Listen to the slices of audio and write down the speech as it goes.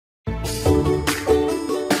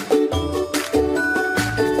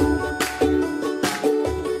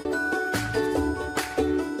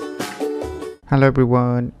Hello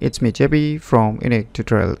everyone, it's me JB from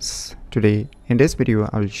UniqueTutorials. Today in this video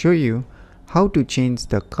I'll show you how to change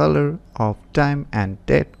the color of time and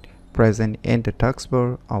date present in the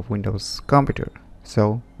taskbar of Windows computer.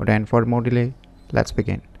 So without further more delay, let's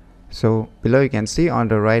begin. So below you can see on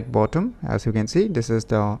the right bottom, as you can see, this is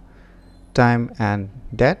the time and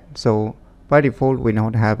date. So by default we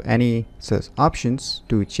don't have any such options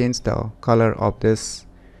to change the color of this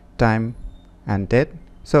time and date.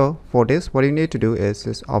 So for this, what you need to do is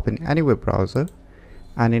just open any web browser,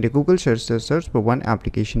 and in the Google search, just search for one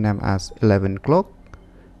application name as 11 clock,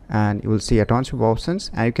 and you will see a bunch of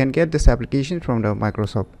options. And you can get this application from the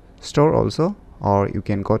Microsoft Store also, or you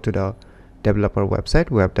can go to the developer website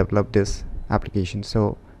who have developed this application.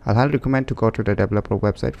 So I'll highly recommend to go to the developer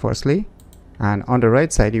website firstly, and on the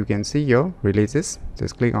right side you can see your releases.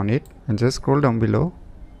 Just click on it and just scroll down below.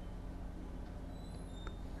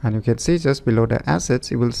 And you can see just below the assets,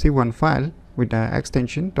 you will see one file with the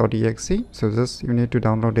extension .exe. So just you need to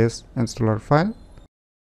download this installer file.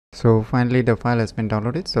 So finally the file has been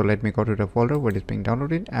downloaded. So let me go to the folder where it's being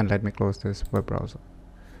downloaded, and let me close this web browser.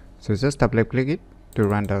 So just double click it to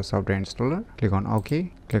run the software installer. Click on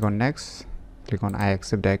OK, click on next, click on I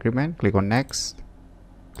accept the agreement, click on next,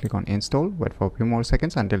 click on install. Wait for a few more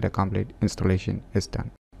seconds until the complete installation is done.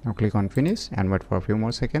 Now click on finish and wait for a few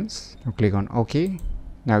more seconds. Now click on OK.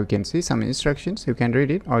 Now you can see some instructions. You can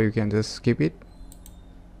read it or you can just skip it,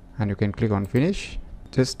 and you can click on finish.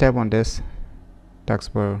 Just tap on this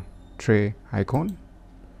taskbar tray icon,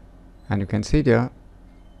 and you can see the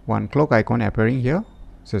one clock icon appearing here.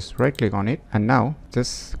 Just right click on it, and now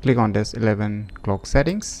just click on this 11 clock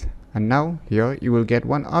settings, and now here you will get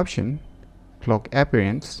one option, clock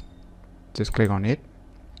appearance. Just click on it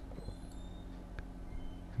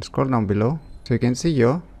and scroll down below. So you can see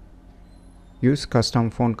here, use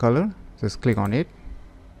custom font color. Just click on it,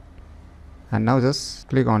 and now just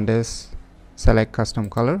click on this select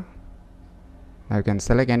custom color. Now you can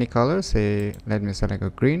select any color, say let me select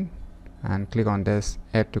a green, and click on this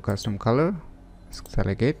add to custom color.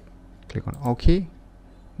 Select it, click on OK.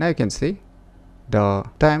 Now you can see the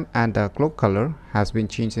time and the clock color has been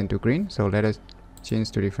changed into green. So let us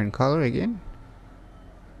change to different color again.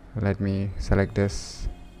 Let me select this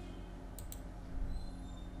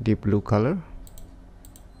deep blue color.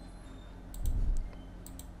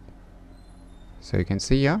 So you can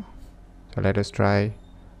see here. So let us try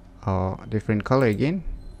a different color again,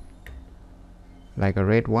 like a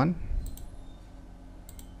red one.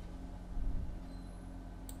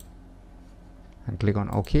 And click on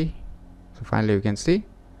OK. So finally you can see,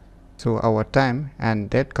 so our time and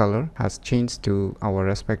date color has changed to our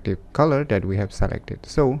respective color that we have selected.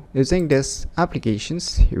 So using these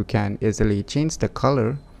applications, you can easily change the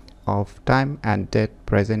color of time and date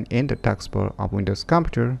present in the taskbar of Windows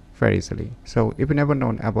computer very easily. So if you never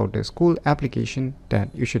known about this cool application,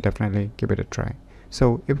 then you should definitely give it a try.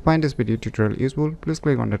 So if you find this video tutorial useful, please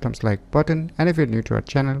click on the thumbs like button, and if you're new to our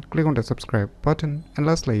channel, click on the subscribe button, and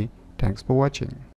lastly, thanks for watching.